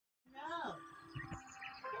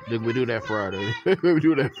Think we do that Friday. We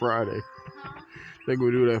do that Friday. Think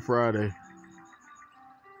we do that Friday.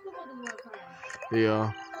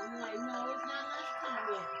 Yeah. I'm like, no, it's not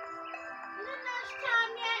lunchtime yet. Is it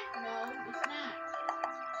lunchtime yet? No, it's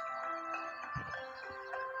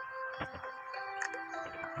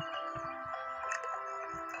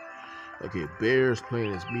not. Okay, Bears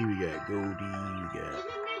playing as me. We got Goldie. We got Is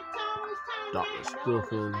it McDonald's time Dr. yet?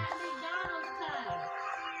 Stuffins. No, it's not McDonald's time.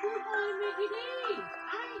 Who's going to Mickey D's?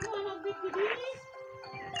 I ain't going to Mickey D's.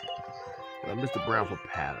 Mr. Brown for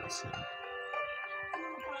Patterson.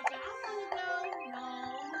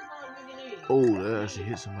 Oh, that actually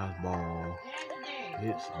hit somebody's ball.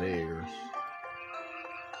 Hits Bears.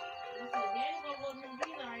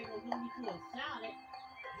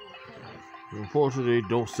 Unfortunately, they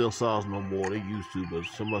don't sell salads no more. They used to, but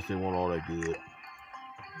some of us didn't want all that good.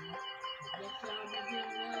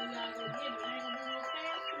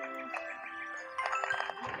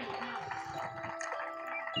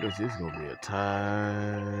 This is gonna be a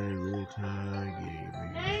tie, really tie game.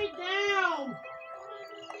 Lay down.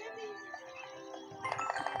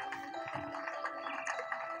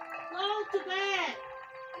 Go to bed.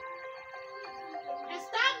 And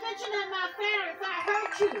stop mentioning my parents if I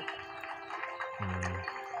hurt you.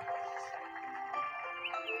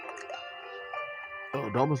 Oh,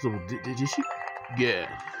 Thomas, did she? Yeah,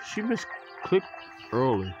 she misclicked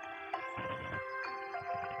early.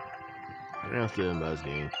 That's still a nice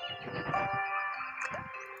game.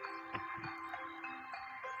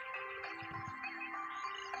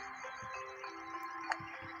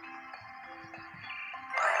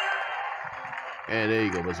 And there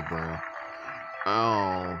you go, Mr. Brown.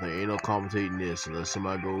 Oh, there ain't no commentating this unless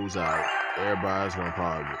somebody goes out. Everybody's gonna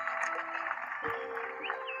probably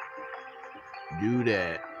do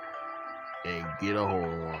that and get a hold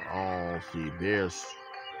on. Oh, see, Bears.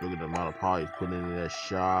 Look at the amount of power he's putting into that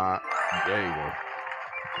shot. There you go.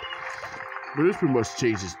 But this pretty much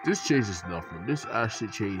changes. This changes nothing. This actually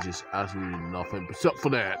changes absolutely nothing, except for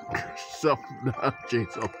that. Except for that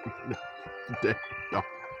changes something. There you go.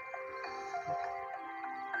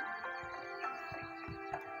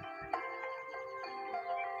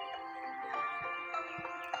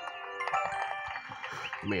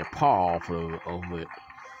 I mean, a paw off of it.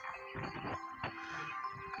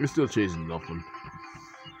 It's still chasing nothing.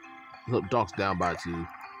 Look, Doc's down by 2.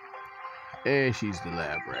 And she's the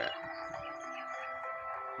lab rat.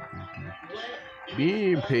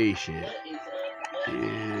 Being patient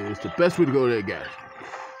is the best way to go there, guys.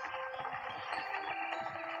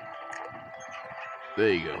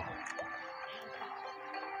 There you go.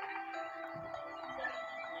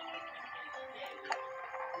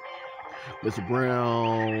 Mr.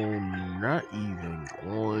 Brown not even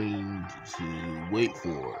going to wait for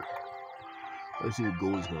it. Let's see what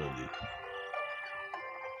Goldie's gonna do.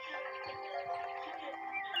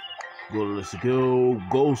 Goldie lets it go,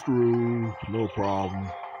 goes through, no problem.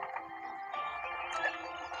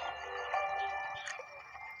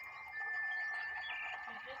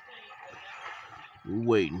 We're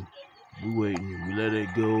waiting. We let it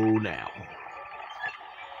go now.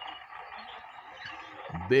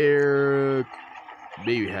 Bear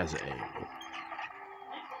maybe has an angle.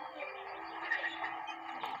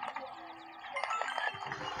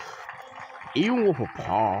 Even with a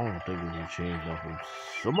paw, I don't think it will change nothing.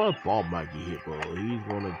 Somebody's ball might get hit, but he's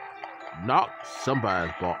gonna knock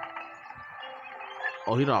somebody's ball.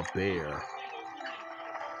 Oh, he not Bear.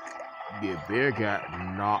 Yeah, Bear got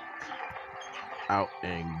knocked out,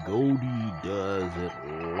 and Goldie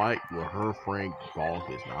doesn't like when her friend ball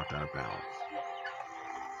gets knocked out of bounds.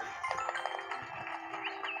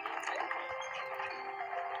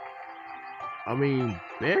 I mean,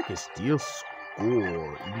 Bear can still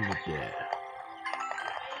score even with that.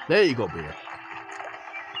 There you go, Bear.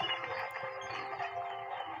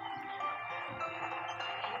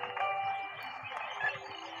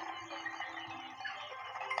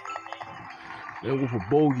 Then with a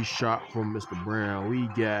bogey shot from Mr. Brown, we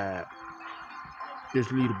got this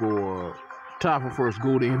leaderboard. Top for first,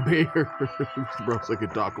 Goldie and Bear. Mr. Brown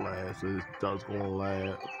second, Doc last. So Doc's going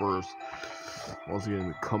last first. Once again,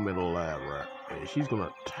 we come in the lab, right? And she's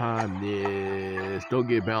gonna time this. Don't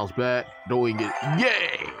get bounced back. Don't even get.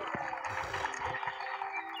 Yay!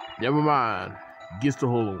 Never mind. Gets the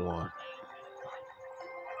hole in one.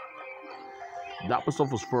 Doc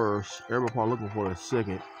myself was first. Everybody probably looking for the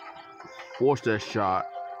second. Forced that shot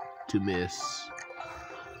to miss.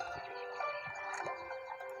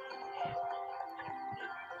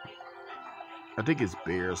 I think it's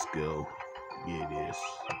Bears go. Yeah, it is.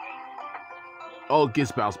 Oh, it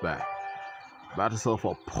gets bounced back. About to self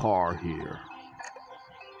a par here.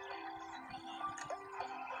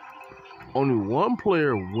 Only one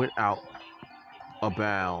player went out of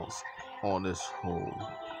bounds on this hole.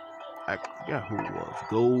 I forgot who it was.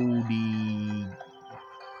 Goldie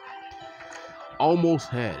almost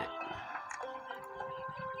had it.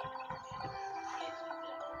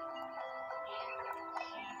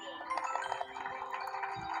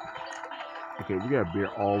 Okay, we got Bear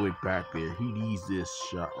all the way back there. He needs this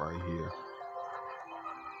shot right here.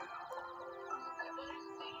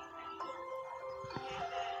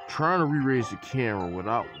 Trying to rearrange the camera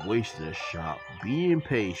without wasting a shot. Being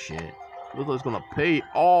patient. Looks like it's gonna pay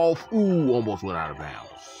off. Ooh, almost went out of bounds.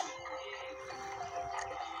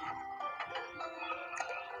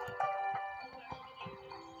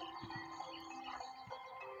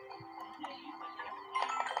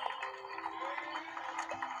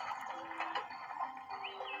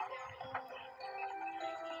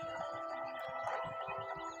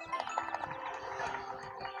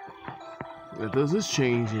 Does this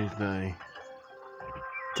change anything?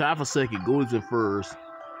 Tie for second, Goldie's in first.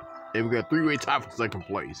 And we got three-way tie for second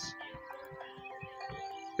place.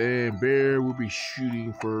 And Bear will be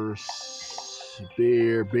shooting first.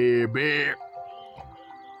 Bear.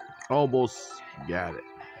 Almost got it.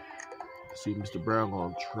 See, Mr. Brown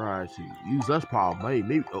gonna try to use that power.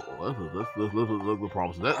 Maybe. Oh, let's look at the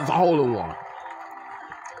problem. That's a hole in one.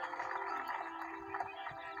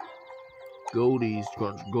 Goldie's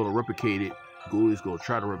gonna replicate it. Goldie's gonna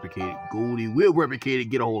try to replicate it. Goldie will replicate it.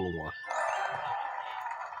 Get a hole in one.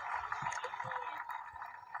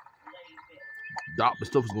 Doc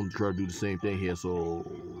Stuff is gonna try to do the same thing here. So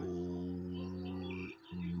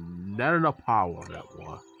not enough power on that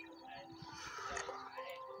one.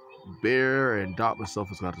 Bear and Doc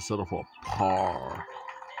Stuff is gonna have to settle for a par.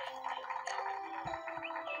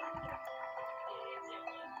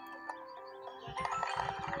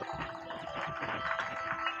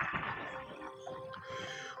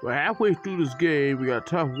 We're halfway through this game. We got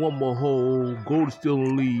time for one more hole. Goldie's still in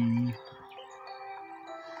the lead.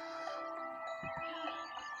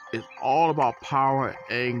 It's all about power,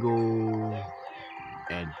 angle,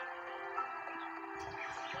 and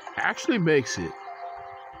actually makes it.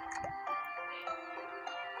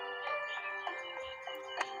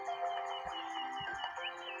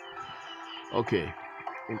 Okay,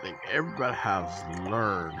 I think everybody has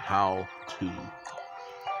learned how to.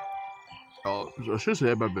 Oh, I should say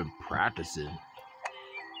everybody been practicing.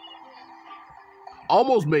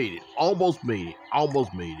 Almost made it.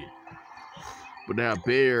 But now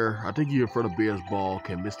Bear, I think you're in front of Bear's ball.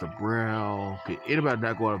 Can Mr. Brown, can anybody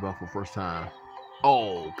not go out of bounds for the first time?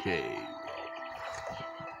 Okay.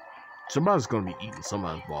 Somebody's going to be eating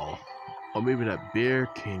somebody's ball. Or maybe that Bear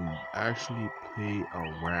can actually play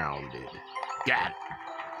around it. Got it.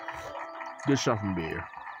 Good shot from Bear.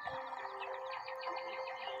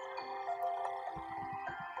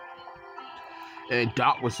 And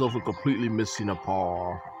Doc was completely missing a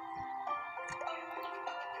par.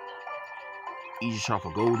 Easy shot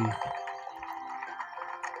for Goldie.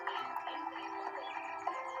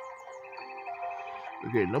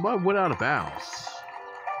 Okay, nobody went out of bounds.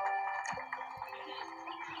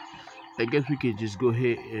 I guess we could just go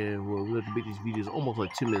ahead and we'll have to make these videos almost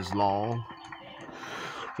like 10 minutes long.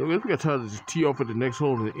 So I guess we got time to just tee off at the next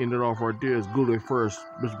hole and end it off right there. It's Goldie first,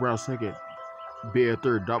 Mr. Brown second, Bear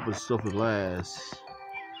third, Doc with stuff at last.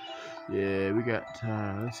 Yeah, we got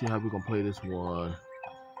time. Let's see how we're gonna play this one.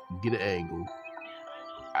 Get an angle.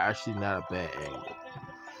 Actually, not a bad angle.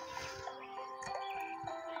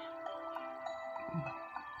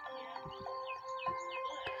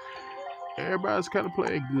 Everybody's kind of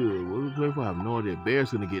playing good. What are we playing for? I have no idea.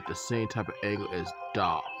 Bear's gonna get the same type of angle as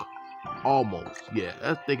Doc. Almost. Yeah,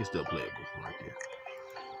 I think it's still playable right there.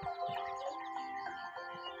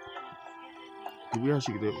 We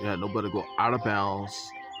actually had nobody go out of bounds.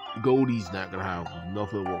 Goldie's not gonna have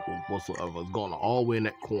nothing whatsoever. It's going all the way in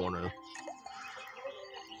that corner.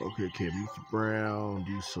 Okay, Mr. Brown,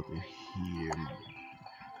 do something here.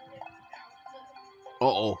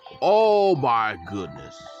 Uh-oh. Oh my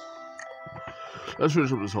goodness. Let's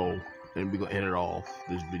finish up this hole and we're gonna end it off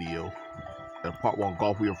this video. And part one,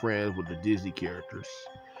 golf with your friends with the Disney characters.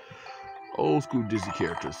 Old school Disney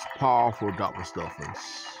characters. Powerful Dr. Stuffins.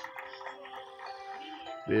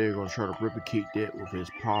 They're gonna try to replicate that with his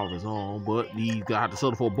power of his own, but he's gonna have to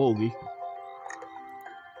settle for a bogey.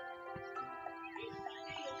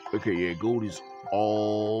 Okay, yeah, Goldie's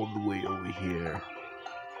all the way over here.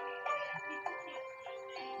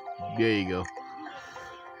 There you go.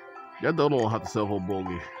 That don't know how to settle for a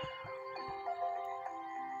bogey.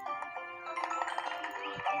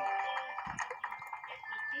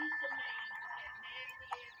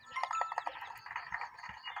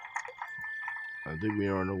 I think we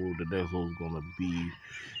already know what the next hole is gonna be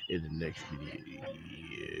in the next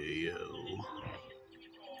video.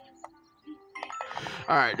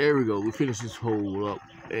 Alright, there we go. We finished this hole up.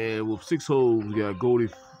 And with 6 holes, we got Goldie.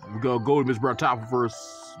 We got Goldie, Miss Brown top first,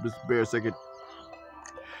 Miss Bear second,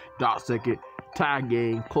 Dot second, tie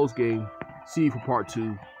game, close game. See you for part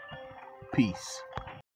 2. Peace.